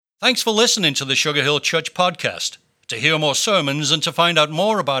Thanks for listening to the Sugar Hill Church podcast. To hear more sermons and to find out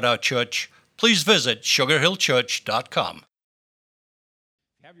more about our church, please visit sugarhillchurch.com. If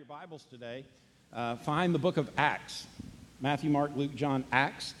you have your Bibles today, find the book of Acts. Matthew, Mark, Luke, John,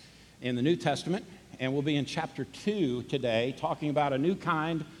 Acts in the New Testament. And we'll be in chapter 2 today, talking about a new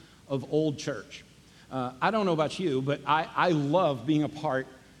kind of old church. I don't know about you, but I love being a part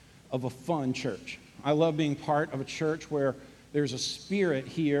of a fun church. I love being part of a church where there's a spirit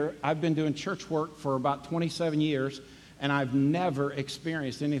here. I've been doing church work for about 27 years, and I've never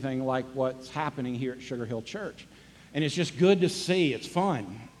experienced anything like what's happening here at Sugar Hill Church. And it's just good to see. It's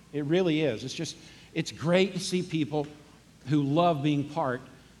fun. It really is. It's great to see people who love being part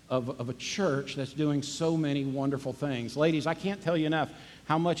of a church that's doing so many wonderful things. Ladies, I can't tell you enough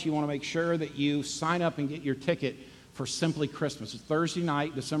how much you want to make sure that you sign up and get your ticket for Simply Christmas. It's Thursday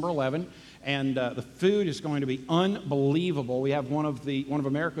night, December 11th. And the food is going to be unbelievable. We have one of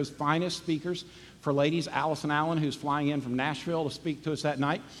America's finest speakers for ladies, Allison Allen, who's flying in from Nashville to speak to us that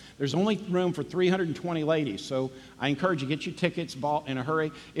night. There's only room for 320 ladies, so I encourage you, get your tickets bought in a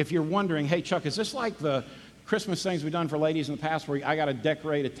hurry. If you're wondering, hey, Chuck, is this like the Christmas things we've done for ladies in the past where I got to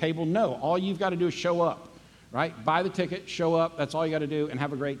decorate a table? No, all you've got to do is show up. Right? Buy the ticket, show up, that's all you got to do, and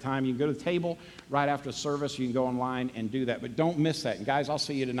have a great time. You can go to the table right after the service. You can go online and do that, but don't miss that. And guys, I'll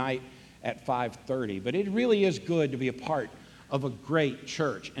see you tonight at 5:30. But it really is good to be a part of a great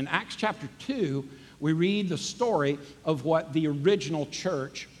church. In Acts chapter 2, we read the story of what the original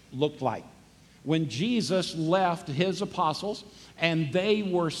church looked like. When Jesus left his apostles and they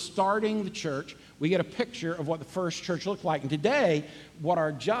were starting the church, we get a picture of what the first church looked like. And today, what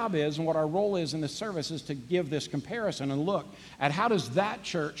our job is and what our role is in this service is to give this comparison and look at how does that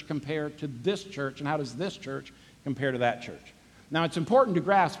church compare to this church and how does this church compare to that church. Now, it's important to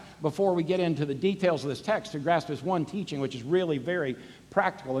grasp, before we get into the details of this text, to grasp this one teaching, which is really very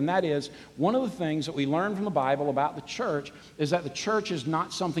practical, and that is one of the things that we learn from the Bible about the church is that the church is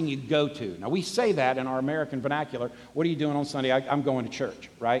not something you go to. Now, we say that in our American vernacular. What are you doing on Sunday? I'm going to church,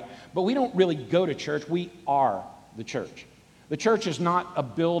 right? But we don't really go to church. We are the church. The church is not a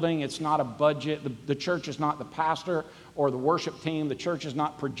building. It's not a budget. The church is not the pastor or the worship team. The church is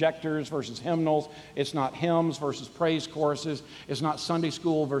not projectors versus hymnals. It's not hymns versus praise choruses. It's not Sunday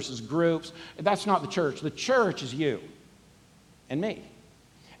school versus groups. That's not the church. The church is you and me.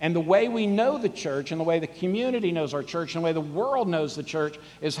 And the way we know the church and the way the community knows our church and the way the world knows the church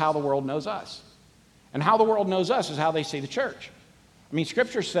is how the world knows us. And how the world knows us is how they see the church. I mean,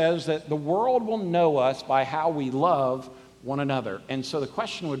 Scripture says that the world will know us by how we love one another. And so the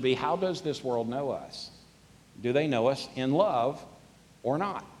question would be, how does this world know us? Do they know us in love or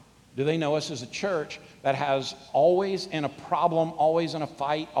not? Do they know us as a church that has always in a problem, always in a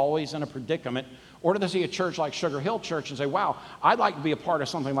fight, always in a predicament? Or do they see a church like Sugar Hill Church and say, wow, I'd like to be a part of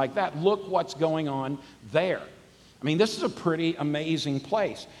something like that. Look what's going on there. I mean, this is a pretty amazing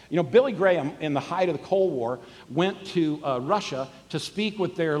place. You know, Billy Graham, in the height of the Cold War, went to Russia to speak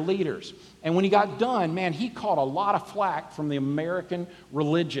with their leaders. And when he got done, man, he caught a lot of flack from the American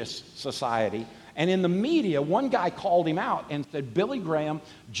Religious Society. And in the media, one guy called him out and said, Billy Graham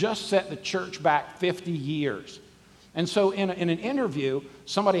just set the church back 50 years. And so in an interview,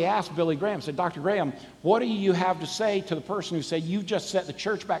 somebody asked Billy Graham, said, Dr. Graham, what do you have to say to the person who said you just set the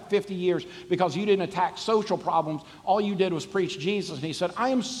church back 50 years because you didn't attack social problems, all you did was preach Jesus? And he said, I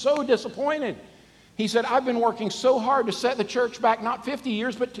am so disappointed. He said, I've been working so hard to set the church back not 50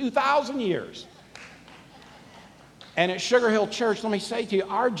 years, but 2,000 years. And at Sugar Hill Church, let me say to you,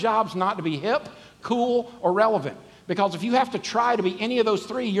 our job's not to be hip, cool, or relevant. Because if you have to try to be any of those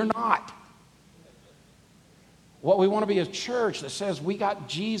three, you're not. What we want to be is a church that says we got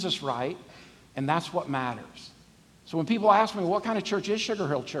Jesus right, and that's what matters. So when people ask me, what kind of church is Sugar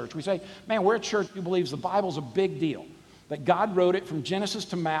Hill Church? We say, man, we're a church who believes the Bible's a big deal, that God wrote it from Genesis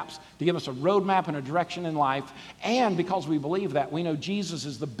to maps to give us a roadmap and a direction in life. And because we believe that, we know Jesus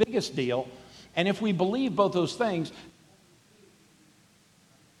is the biggest deal. And if we believe both those things,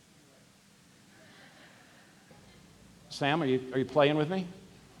 Sam, are you playing with me?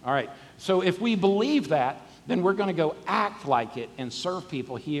 All right. So if we believe that, then we're going to go act like it and serve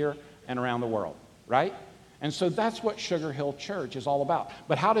people here and around the world, right? And so that's what Sugar Hill Church is all about.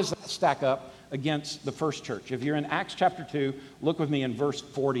 But how does that stack up against the first church? If you're in Acts chapter 2, look with me in verse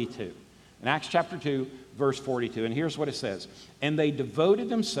 42. In Acts chapter 2, verse 42, and here's what it says. And they devoted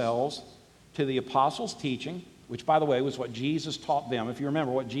themselves to the apostles' teaching, which, by the way, was what Jesus taught them. If you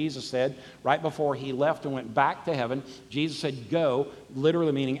remember what Jesus said right before he left and went back to heaven, Jesus said, go,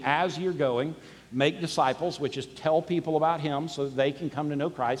 literally meaning as you're going, make disciples, which is tell people about him so that they can come to know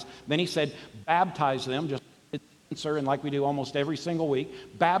Christ. Then he said, baptize them, just and like we do almost every single week,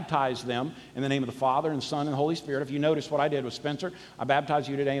 baptize them in the name of the Father and the Son and the Holy Spirit. If you notice what I did with Spencer, I baptize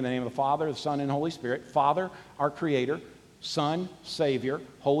you today in the name of the Father, the Son, and the Holy Spirit. Father, our Creator, Son, Savior,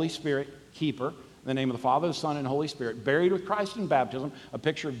 Holy Spirit, Keeper. In the name of the Father, the Son, and the Holy Spirit. Buried with Christ in baptism, a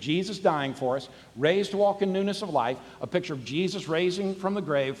picture of Jesus dying for us, raised to walk in newness of life, a picture of Jesus raising from the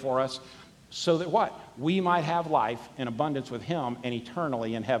grave for us, so that what? We might have life in abundance with Him and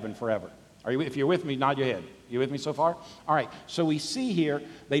eternally in heaven forever. If you're with me, nod your head. You with me so far? All right, so we see here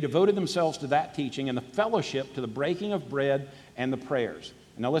they devoted themselves to that teaching and the fellowship to the breaking of bread and the prayers.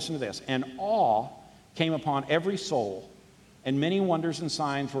 And now listen to this. And awe came upon every soul, and many wonders and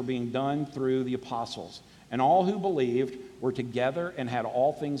signs were being done through the apostles. And all who believed were together and had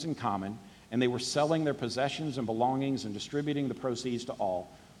all things in common, and they were selling their possessions and belongings and distributing the proceeds to all,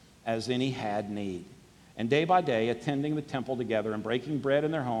 as any had need. And day by day, attending the temple together and breaking bread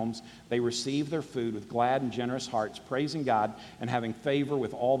in their homes, they received their food with glad and generous hearts, praising God and having favor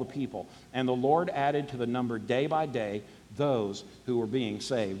with all the people. And the Lord added to the number day by day those who were being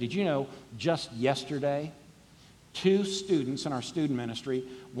saved. Did you know just yesterday, 2 students in our student ministry,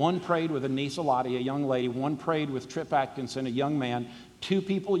 one prayed with Anissa Lottie, a young lady, one prayed with Trip Atkinson, a young man. 2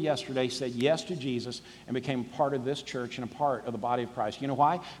 people yesterday said yes to Jesus and became a part of this church and a part of the body of Christ. You know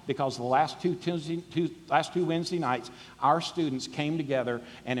why? Because the last two Wednesday nights, our students came together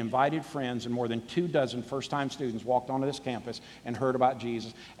and invited friends, and more than 24 first-time students walked onto this campus and heard about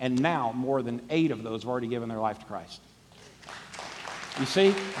Jesus. And now more than 8 of those have already given their life to Christ. You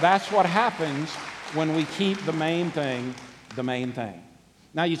see, that's what happens when we keep the main thing the main thing.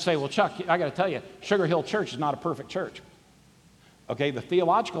 Now you'd say, well, Chuck, I got to tell you, Sugar Hill Church is not a perfect church. Okay, the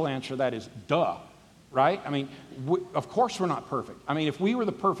theological answer to that is duh, right? I mean, of course we're not perfect. I mean, if we were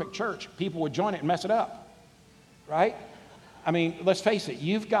the perfect church, people would join it and mess it up, right? I mean, let's face it,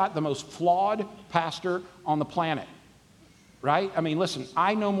 you've got the most flawed pastor on the planet, right? I mean, listen,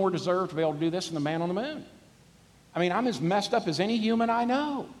 I no more deserve to be able to do this than the man on the moon. I mean, I'm as messed up as any human I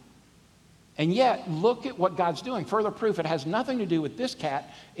know. And yet, look at what God's doing. Further proof, it has nothing to do with this cat.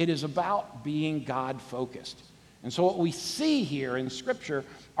 It is about being God-focused. And so what we see here in Scripture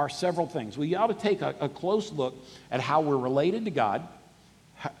are several things. We ought to take a close look at how we're related to God,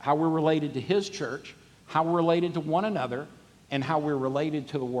 how we're related to His church, how we're related to one another, and how we're related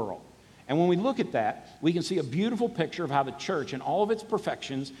to the world. And when we look at that, we can see a beautiful picture of how the church, in all of its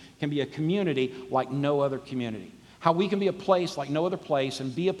perfections, can be a community like no other community. How we can be a place like no other place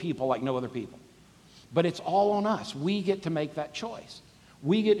and be a people like no other people. But it's all on us. We get to make that choice.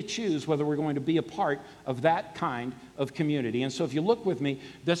 We get to choose whether we're going to be a part of that kind of community. And so if you look with me,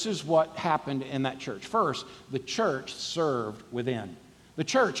 this is what happened in that church. First, the church served within. The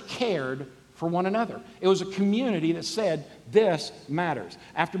church cared for one another. It was a community that said, this matters.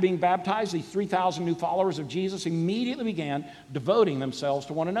 After being baptized, these 3,000 new followers of Jesus immediately began devoting themselves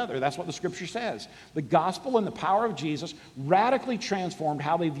to one another. That's what the Scripture says. The gospel and the power of Jesus radically transformed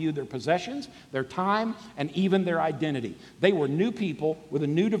how they viewed their possessions, their time, and even their identity. They were new people with a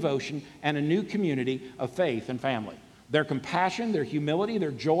new devotion and a new community of faith and family. Their compassion, their humility,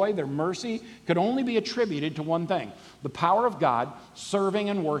 their joy, their mercy could only be attributed to one thing: the power of God serving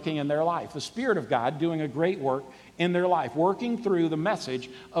and working in their life. The Spirit of God doing a great work in their life, working through the message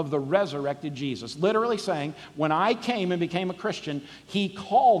of the resurrected Jesus. Literally saying, when I came and became a Christian, He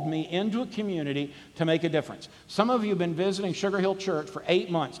called me into a community to make a difference. Some of you have been visiting Sugar Hill Church for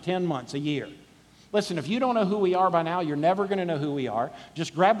 8 months, 10 months, a year. Listen, if you don't know who we are by now, you're never going to know who we are.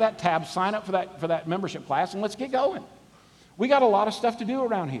 Just grab that tab, sign up for that membership class, and let's get going. We got a lot of stuff to do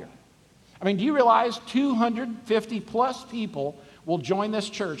around here. I mean, do you realize 250 plus people will join this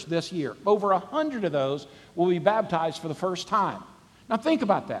church this year? Over 100 of those will be baptized for the first time. Now think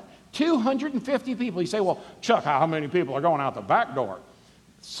about that. 250 people. You say, well, Chuck, how many people are going out the back door?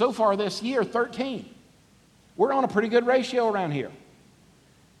 So far this year, 13. We're on a pretty good ratio around here.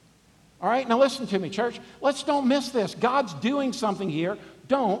 All right, now listen to me, church. Let's don't miss this. God's doing something here.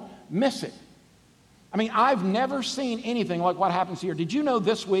 Don't miss it. I mean, I've never seen anything like what happens here. Did you know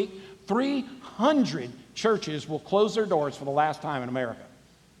this week 300 churches will close their doors for the last time in America?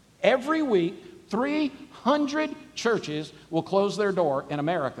 Every week, 300 churches will close their door in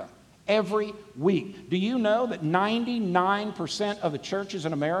America. Every week. Do you know that 99% of the churches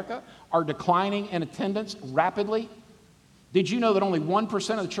in America are declining in attendance rapidly? Did you know that only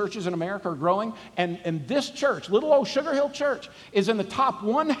 1% of the churches in America are growing? And this church, little old Sugar Hill Church, is in the top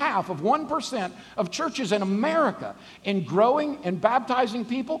 1/2 of 1% of churches in America in growing and baptizing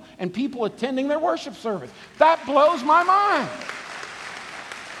people and people attending their worship service. That blows my mind.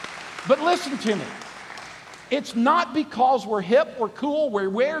 But listen to me. It's not because we're hip, we're cool, we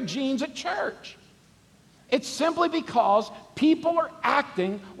wear jeans at church. It's simply because people are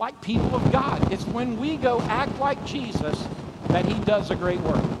acting like people of God. It's when we go act like Jesus that he does a great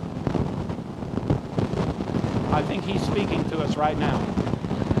work. I think he's speaking to us right now.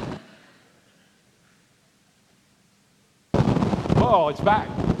 Oh, it's back.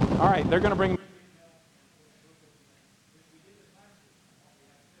 All right, they're going to bring...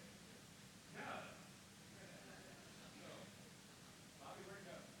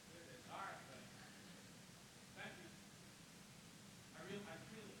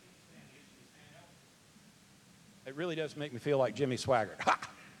 It really does make me feel like Jimmy Swaggart. Ha!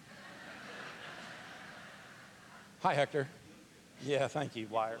 Hi, Hector. Yeah, thank you,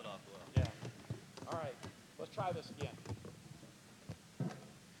 liar. Yeah. All right, let's try this again.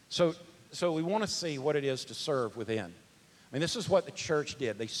 So we want to see what it is to serve within. I mean, this is what the church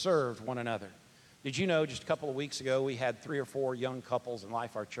did. They served one another. Did you know just a couple of weeks ago we had 3 or 4 young couples in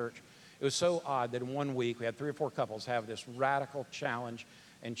Life Our Church? It was so odd that in 1 week we had 3 or 4 couples have this radical challenge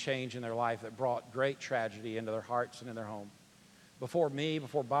and change in their life that brought great tragedy into their hearts and in their home. Before me,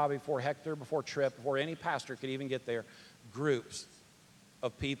 before Bobby, before Hector, before Tripp, before any pastor could even get there, groups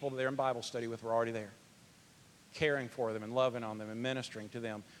of people that they're in Bible study with were already there, caring for them and loving on them and ministering to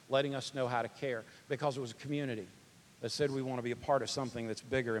them, letting us know how to care, because it was a community that said we want to be a part of something that's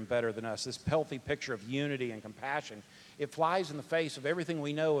bigger and better than us. This healthy picture of unity and compassion, it flies in the face of everything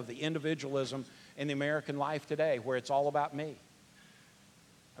we know of the individualism in the American life today, where it's all about me.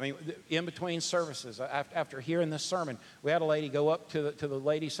 I mean, in between services, after hearing this sermon, we had a lady go up to the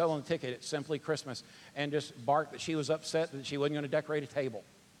lady selling the ticket at Simply Christmas and just bark that she was upset that she wasn't going to decorate a table.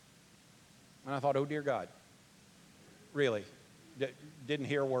 And I thought, oh, dear God, really? Didn't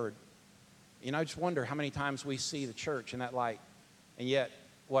hear a word. You know, I just wonder how many times we see the church in that light. And yet,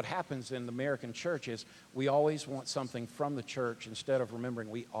 what happens in the American church is we always want something from the church instead of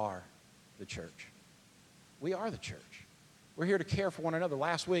remembering we are the church. We are the church. We're here to care for one another.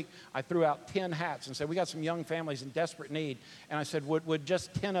 Last week, I threw out 10 hats and said, we got some young families in desperate need. And I said, would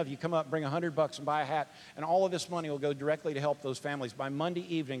just 10 of you come up, bring $100 and buy a hat, and all of this money will go directly to help those families. By Monday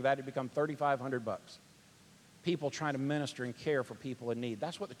evening, that had become $3,500. People trying to minister and care for people in need.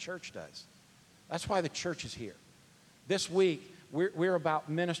 That's what the church does. That's why the church is here. This week, we're about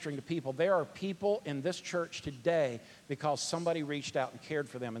ministering to people. There are people in this church today because somebody reached out and cared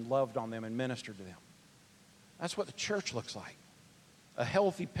for them and loved on them and ministered to them. That's what the church looks like. A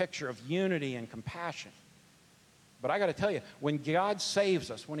healthy picture of unity and compassion. But I got to tell you, when God saves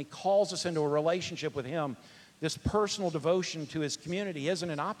us, when he calls us into a relationship with him, this personal devotion to his community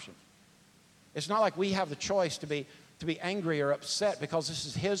isn't an option. It's not like we have the choice to be angry or upset because this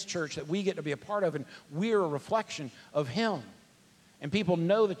is his church that we get to be a part of, and we're a reflection of him. And people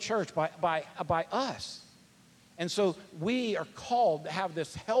know the church by us. And so we are called to have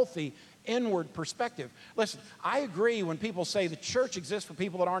this healthy inward perspective. Listen, I agree when people say the church exists for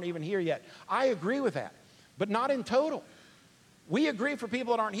people that aren't even here yet. I agree with that, but not in total. We agree for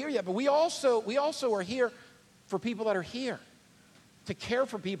people that aren't here yet, but we also are here for people that are here, to care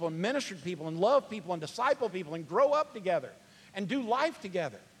for people and minister to people and love people and disciple people and grow up together and do life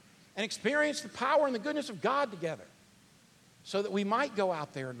together and experience the power and the goodness of God together so that we might go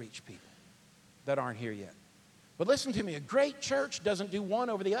out there and reach people that aren't here yet. But listen to me, a great church doesn't do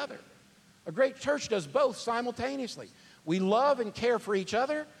one over the other. A great church does both simultaneously. We love and care for each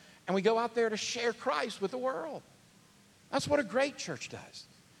other, and we go out there to share Christ with the world. That's what a great church does.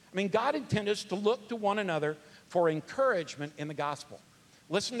 I mean, God intended us to look to one another for encouragement in the gospel.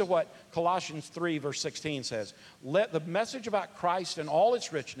 Listen to what Colossians 3, verse 16 says. Let the message about Christ and all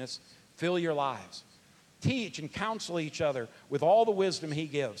its richness fill your lives. Teach and counsel each other with all the wisdom he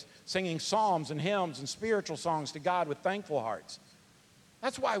gives, singing psalms and hymns and spiritual songs to God with thankful hearts.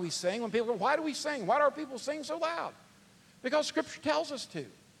 That's why we sing. When people go, why do we sing? Why do our people sing so loud? Because Scripture tells us to.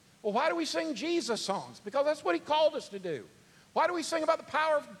 Well, why do we sing Jesus songs? Because that's what he called us to do. Why do we sing about the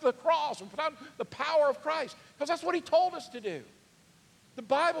power of the cross, about the power of Christ? Because that's what he told us to do. The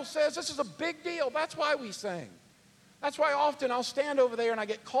Bible says this is a big deal. That's why we sing. That's why often I'll stand over there and I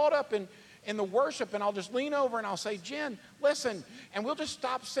get caught up in the worship, and I'll just lean over and I'll say, Jen, listen. And we'll just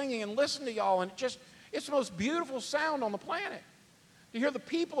stop singing and listen to y'all. And it's the most beautiful sound on the planet. To hear the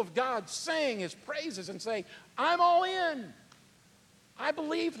people of God sing his praises and say, I'm all in. I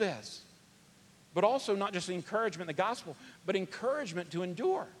believe this. But also not just encouragement in the gospel, but encouragement to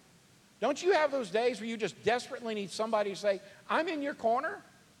endure. Don't you have those days where you just desperately need somebody to say, I'm in your corner.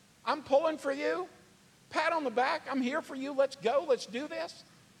 I'm pulling for you. Pat on the back. I'm here for you. Let's go. Let's do this.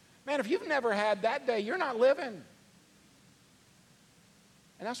 Man, if you've never had that day, you're not living.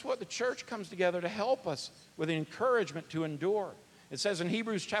 And that's what the church comes together to help us with encouragement to endure. It says in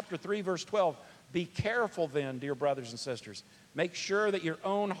Hebrews chapter 3, verse 12, Be careful then, dear brothers and sisters. Make sure that your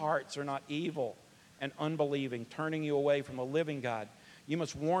own hearts are not evil and unbelieving, turning you away from the living God. You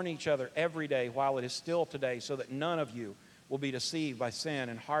must warn each other every day while it is still today, so that none of you will be deceived by sin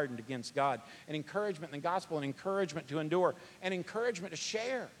and hardened against God. An encouragement in the gospel, an encouragement to endure, an encouragement to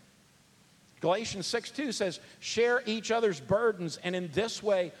share. Galatians 6:2 says, share each other's burdens and in this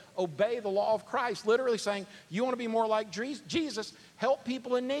way obey the law of Christ. Literally saying, you want to be more like Jesus, help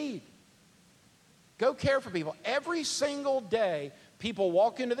people in need. Go care for people. Every single day, people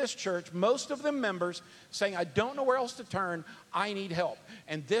walk into this church, most of them members, saying, I don't know where else to turn, I need help.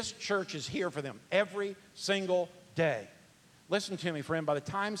 And this church is here for them every single day. Listen to me, friend, by the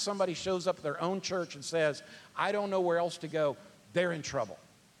time somebody shows up at their own church and says, I don't know where else to go, they're in trouble.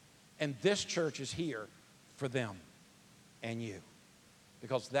 And this church is here for them and you,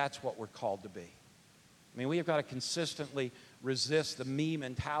 because that's what we're called to be. I mean, we have got to consistently resist the me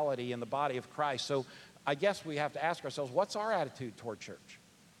mentality in the body of Christ. So I guess we have to ask ourselves, what's our attitude toward church?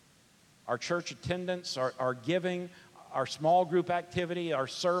 Our church attendance, our giving, our small group activity, our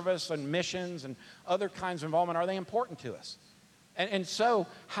service and missions and other kinds of involvement, are they important to us? And so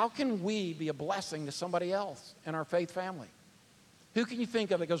how can we be a blessing to somebody else in our faith family? Who can you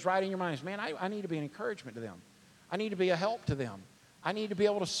think of that goes right in your mind? Man, I need to be an encouragement to them. I need to be a help to them. I need to be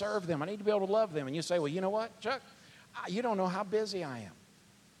able to serve them. I need to be able to love them. And you say, well, you know what, Chuck? You don't know how busy I am.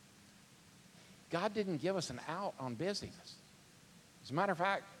 God didn't give us an out on busyness. As a matter of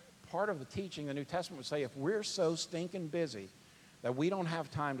fact, part of the teaching the New Testament would say, if we're so stinking busy that we don't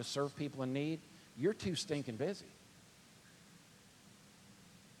have time to serve people in need, you're too stinking busy.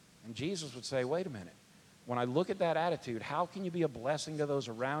 And Jesus would say, wait a minute. When I look at that attitude, how can you be a blessing to those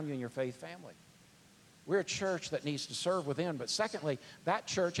around you in your faith family? We're a church that needs to serve within. But secondly, that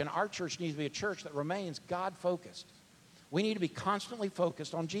church and our church needs to be a church that remains God-focused. We need to be constantly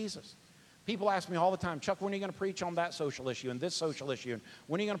focused on Jesus. People ask me all the time, Chuck, when are you going to preach on that social issue and this social issue? And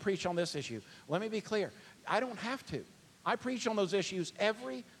when are you going to preach on this issue? Let me be clear. I don't have to. I preach on those issues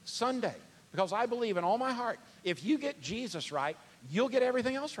every Sunday because I believe in all my heart, if you get Jesus right, you'll get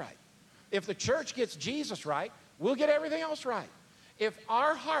everything else right. If the church gets Jesus right, we'll get everything else right. If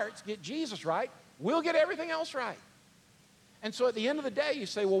our hearts get Jesus right, we'll get everything else right. And so at the end of the day, you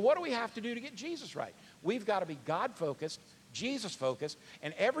say, well, what do we have to do to get Jesus right? We've got to be God-focused, Jesus-focused,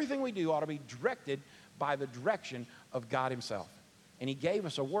 and everything we do ought to be directed by the direction of God himself. And he gave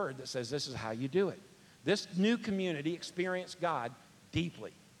us a word that says this is how you do it. This new community experienced God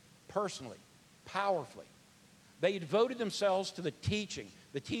deeply, personally, powerfully. They devoted themselves to the teaching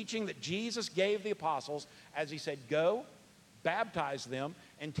that Jesus gave the apostles as he said, go, baptize them,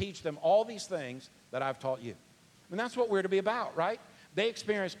 and teach them all these things that I've taught you. And that's what we're to be about, right? They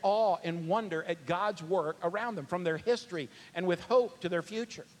experienced awe and wonder at God's work around them, from their history and with hope to their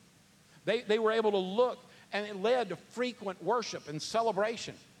future. They were able to look, and it led to frequent worship and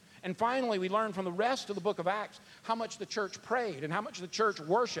celebration. And finally, we learn from the rest of the book of Acts how much the church prayed and how much the church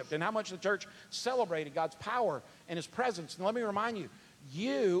worshiped and how much the church celebrated God's power and his presence. And let me remind you,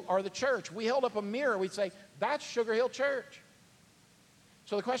 you are the church. We held up a mirror. We'd say, that's Sugar Hill Church.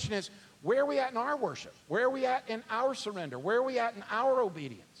 So the question is, where are we at in our worship? Where are we at in our surrender? Where are we at in our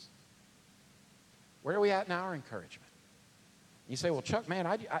obedience? Where are we at in our encouragement? You say, well, Chuck, man,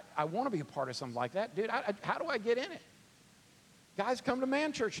 I want to be a part of something like that. Dude, how do I get in it? Guys, come to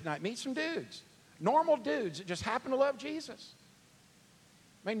Man Church tonight. Meet some dudes. Normal dudes that just happen to love Jesus.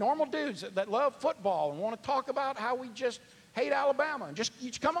 I mean, normal dudes that love football and want to talk about how we just hate Alabama. And just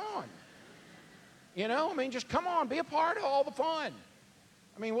come on. You know, I mean, just come on. Be a part of all the fun.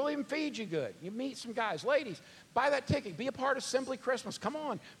 I mean, we'll even feed you good. You meet some guys. Ladies, buy that ticket. Be a part of Simply Christmas. Come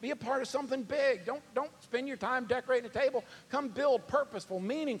on. Be a part of something big. Don't spend your time decorating a table. Come build purposeful,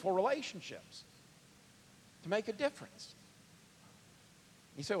 meaningful relationships to make a difference.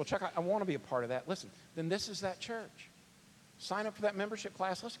 You say, well, Chuck, I want to be a part of that. Listen, then this is that church. Sign up for that membership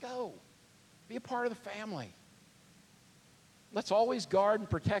class. Let's go. Be a part of the family. Let's always guard and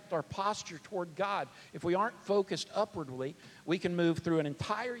protect our posture toward God. If we aren't focused upwardly, we can move through an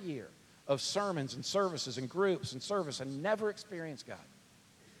entire year of sermons and services and groups and service and never experience God.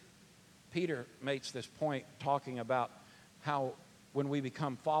 Peter makes this point talking about how when we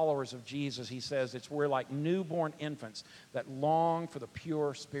become followers of Jesus, he says we're like newborn infants that long for the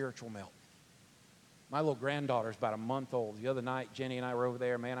pure spiritual milk. My little granddaughter's about a month old. The other night, Jenny and I were over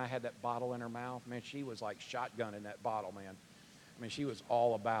there. Man, I had that bottle in her mouth. Man, she was like shotgunning that bottle, man. I mean, she was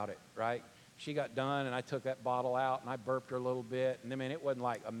all about it, right? She got done, and I took that bottle out, and I burped her a little bit. And, I mean, it wasn't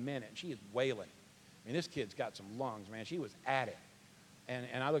like a minute. She is wailing. I mean, this kid's got some lungs, man. She was at it.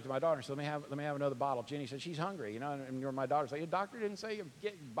 And I looked at my daughter and said, let me have another bottle. Jenny said, she's hungry, you know. And my daughter said, the doctor didn't say you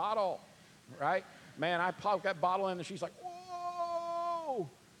get a bottle. right? Man, I popped that bottle in and she's like, whoa,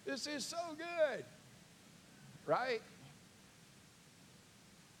 this is so good, right?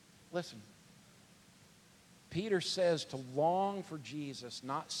 Listen, Peter says to long for Jesus,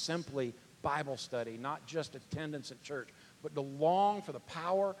 not simply Bible study, not just attendance at church, but to long for the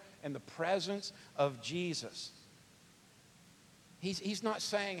power and the presence of Jesus. He's not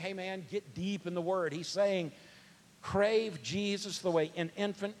saying, hey man, get deep in the Word. He's saying, crave Jesus the way an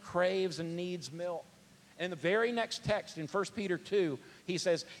infant craves and needs milk. And in the very next text, in 1 Peter 2, he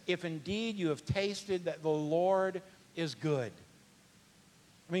says, if indeed you have tasted that the Lord is good.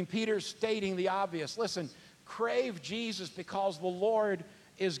 I mean, Peter's stating the obvious. Listen, crave Jesus because the Lord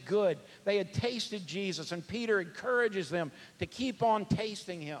is good. They had tasted Jesus, and Peter encourages them to keep on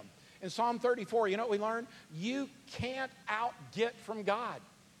tasting him. In Psalm 34, you know what we learned? You can't outget from God.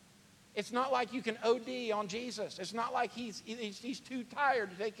 It's not like you can OD on Jesus. It's not like he's too tired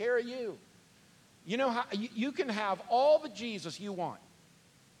to take care of you. You know how you can have all the Jesus you want.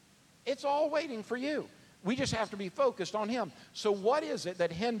 It's all waiting for you. We just have to be focused on him. So what is it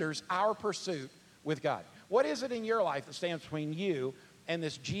that hinders our pursuit with God? What is it in your life that stands between you and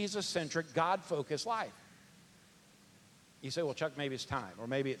this Jesus-centric, God-focused life? You say, well, Chuck, maybe it's time, or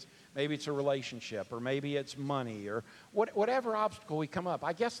maybe it's a relationship, or maybe it's money, or whatever obstacle we come up.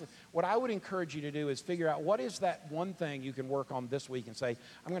 I guess what I would encourage you to do is figure out what is that one thing you can work on this week and say,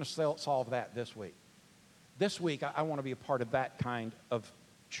 I'm going to solve that this week. This week, I want to be a part of that kind of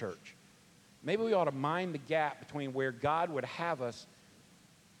church. Maybe we ought to mind the gap between where God would have us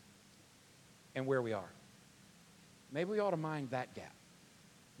and where we are. Maybe we ought to mind that gap.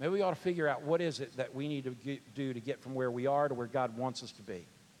 Maybe we ought to figure out what is it that we need to do to get from where we are to where God wants us to be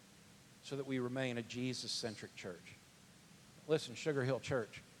so that we remain a Jesus-centric church. Listen, Sugar Hill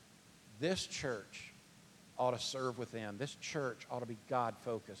Church, this church ought to serve within. This church ought to be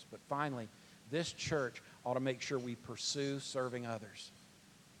God-focused. But finally, this church ought to make sure we pursue serving others.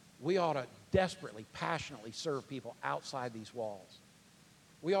 We ought to desperately, passionately serve people outside these walls.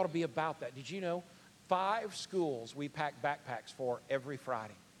 We ought to be about that. Did you know 5 schools we pack backpacks for every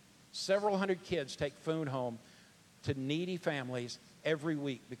Friday? Several hundred kids take food home to needy families every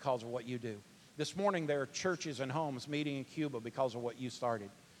week because of what you do. This morning, there are churches and homes meeting in Cuba because of what you started.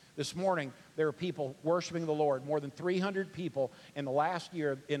 This morning, there are people worshiping the Lord. More than 300 people in the last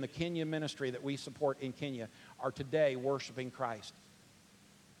year in the Kenya ministry that we support in Kenya are today worshiping Christ.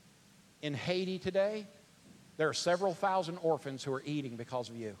 In Haiti today, there are several thousand orphans who are eating because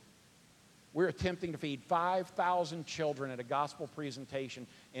of you. We're attempting to feed 5,000 children at a gospel presentation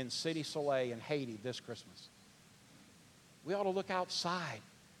in Cité Soleil in Haiti this Christmas. We ought to look outside.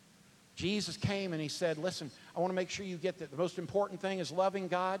 Jesus came and he said, listen, I want to make sure you get that the most important thing is loving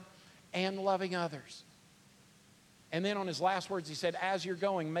God and loving others. And then on his last words, he said, as you're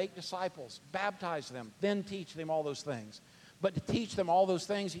going, make disciples, baptize them, then teach them all those things. But to teach them all those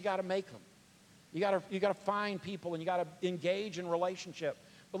things, you got to make them. You got to find people and you got to engage in relationship.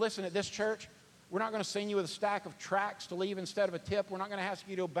 But listen, at this church, we're not going to send you with a stack of tracts to leave instead of a tip. We're not going to ask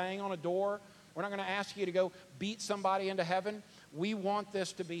you to bang on a door. We're not going to ask you to go beat somebody into heaven. We want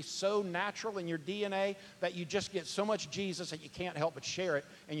this to be so natural in your DNA that you just get so much Jesus that you can't help but share it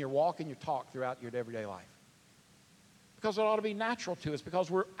in your walk and your talk throughout your everyday life. Because it ought to be natural to us,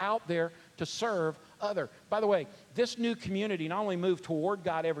 because we're out there to serve other. By the way, this new community not only moved toward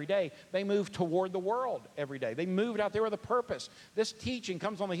God every day, they moved toward the world every day. They moved out there with a purpose. This teaching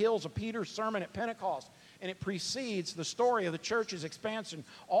comes on the heels of Peter's sermon at Pentecost, and it precedes the story of the church's expansion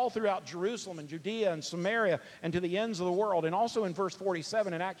all throughout Jerusalem and Judea and Samaria and to the ends of the world. And also in verse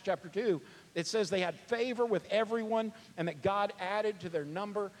 47 in Acts chapter 2, it says they had favor with everyone and that God added to their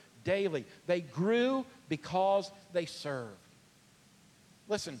number daily. They grew because they served.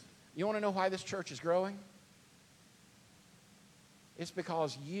 Listen, you want to know why this church is growing? It's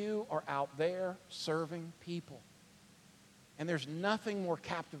because you are out there serving people. And there's nothing more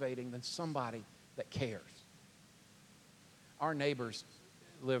captivating than somebody that cares. Our neighbors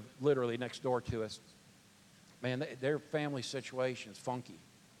live literally next door to us. Man, their family situation is funky.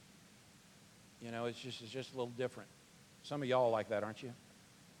 You know, it's just a little different. Some of y'all are like that, aren't you?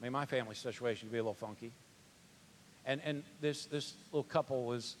 I mean, my family situation can be a little funky. And this little couple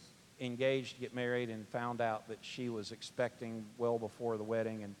was engaged to get married and found out that she was expecting well before the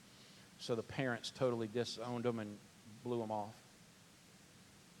wedding. And so the parents totally disowned them and blew them off.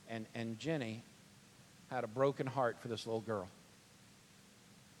 And Jenny had a broken heart for this little girl.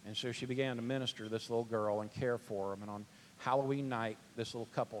 And so she began to minister to this little girl and care for them. And on Halloween night, this little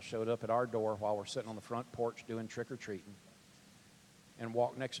couple showed up at our door while we're sitting on the front porch doing trick-or-treating, and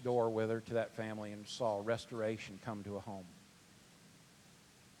walked next door with her to that family and saw restoration come to a home.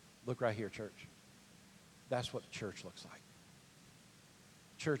 Look right here, church. That's what the church looks like.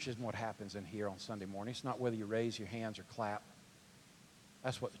 Church isn't what happens in here on Sunday morning. It's not whether you raise your hands or clap.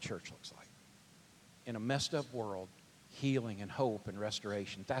 That's what the church looks like. In a messed up world, healing and hope and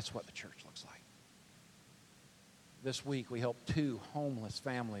restoration, that's what the church looks like. This week, we helped 2 homeless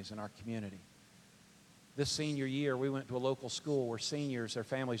families in our community. This senior year, we went to a local school where seniors, their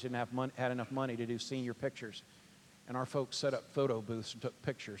families didn't have had enough money to do senior pictures. And our folks set up photo booths and took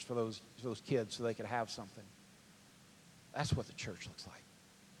pictures for those kids so they could have something. That's what the church looks like.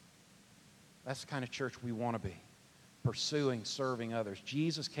 That's the kind of church we want to be, pursuing, serving others.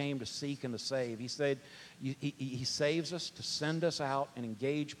 Jesus came to seek and to save. He said he saves us to send us out and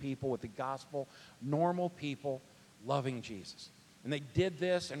engage people with the gospel, normal people loving Jesus. And they did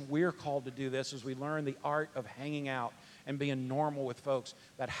this, and we're called to do this as we learn the art of hanging out and being normal with folks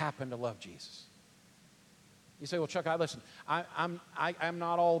that happen to love Jesus. You say, well, Chuck, listen, I'm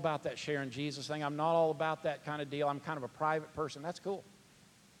not all about that sharing Jesus thing. I'm not all about that kind of deal. I'm kind of a private person. That's cool.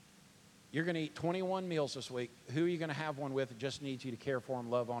 You're going to eat 21 meals this week. Who are you going to have one with that just needs you to care for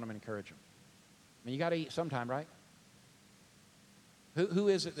them, love on them, and encourage them? I mean, you got to eat sometime, right? Who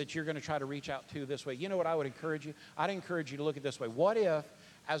is it that you're going to try to reach out to this way? You know what I would encourage you? I'd encourage you to look at this way. What if,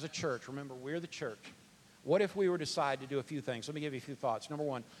 as a church, remember, we're the church, what if we were to decide to do a few things? Let me give you a few thoughts. Number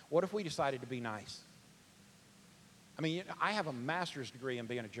one, what if we decided to be nice? I mean, I have a master's degree in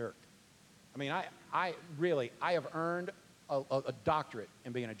being a jerk. I mean, I have earned a doctorate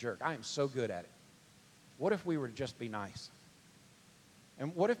in being a jerk. I am so good at it. What if we were to just be nice?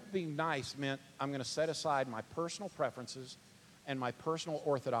 And what if being nice meant I'm going to set aside my personal preferences and my personal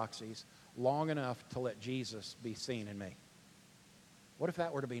orthodoxies long enough to let Jesus be seen in me? What if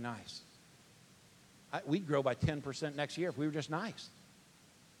that were to be nice? We'd grow by 10% next year if we were just nice.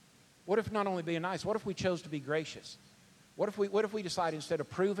 What if not only being nice, what if we chose to be gracious? What if we decided instead of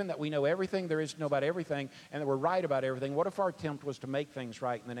proving that we know everything there is to know about everything and that we're right about everything, what if our attempt was to make things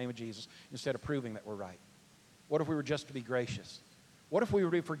right in the name of Jesus instead of proving that we're right? What if we were just to be gracious? What if we were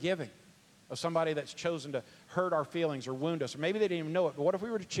to be forgiving of somebody that's chosen to hurt our feelings or wound us? Or maybe they didn't even know it, but what if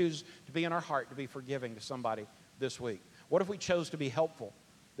we were to choose to be in our heart to be forgiving to somebody this week? What if we chose to be helpful?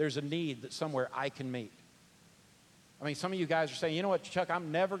 There's a need that somewhere I can meet. I mean, some of you guys are saying, you know what, Chuck,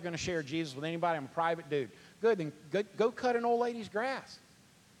 I'm never going to share Jesus with anybody. I'm a private dude. Good, then go cut an old lady's grass.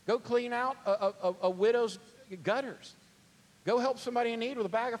 Go clean out a widow's gutters. Go help somebody in need with a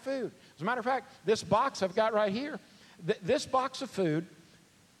bag of food. As a matter of fact, this box I've got right here, this box of food,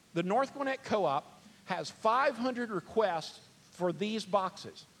 the North Gwinnett Co-op has 500 requests for these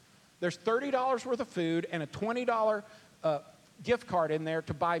boxes. There's $30 worth of food and a $20 gift card in there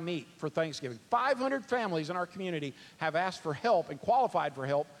to buy meat for Thanksgiving. 500 families in our community have asked for help and qualified for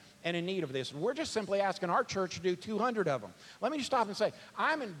help and in need of this. And we're just simply asking our church to do 200 of them. Let me just stop and say,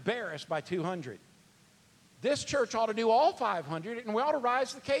 I'm embarrassed by 200. This church ought to do all 500, and we ought to rise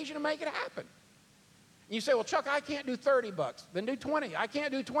to the occasion and make it happen. And you say, well, Chuck, I can't do $30. Then do 20. I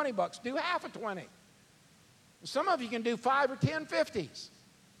can't do $20. Do half of 20. Some of you can do 5 or 10 50s.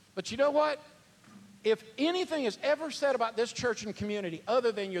 But you know what? If anything is ever said about this church and community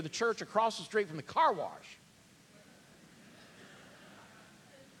other than you're the church across the street from the car wash,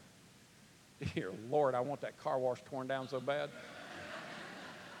 dear Lord, I want that car wash torn down so bad.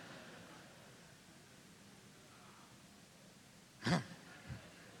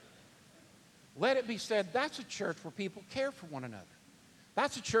 Let it be said, that's a church where people care for one another.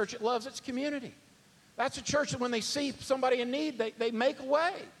 That's a church that loves its community. That's a church that when they see somebody in need, they make a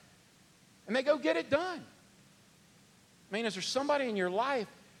way. And they go get it done. I mean, is there somebody in your life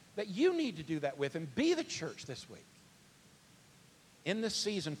that you need to do that with and be the church this week? In this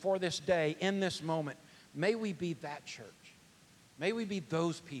season, for this day, in this moment, may we be that church. May we be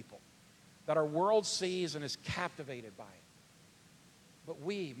those people that our world sees and is captivated by it. But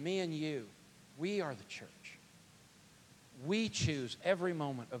we, me and you, we are the church. We choose every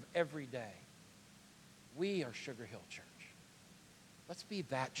moment of every day. We are Sugar Hill Church. Let's be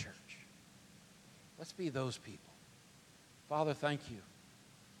that church. Let's be those people. Father, thank you.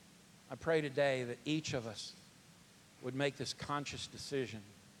 I pray today that each of us would make this conscious decision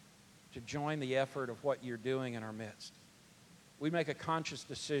to join the effort of what you're doing in our midst. We make a conscious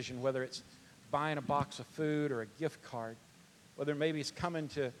decision, whether it's buying a box of food or a gift card, whether maybe it's coming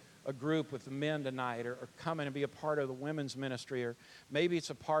to a group with the men tonight or coming and be a part of the women's ministry, or maybe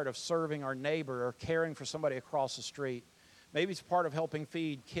it's a part of serving our neighbor or caring for somebody across the street. Maybe it's part of helping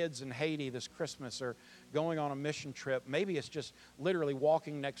feed kids in Haiti this Christmas or going on a mission trip. Maybe it's just literally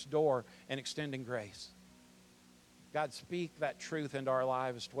walking next door and extending grace. God, speak that truth into our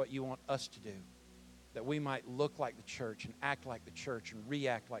lives as to what you want us to do. that we might look like the church and act like the church and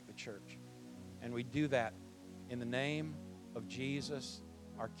react like the church. And we do that in the name of Jesus,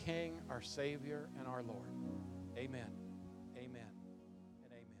 our King, our Savior, and our Lord. Amen. Amen.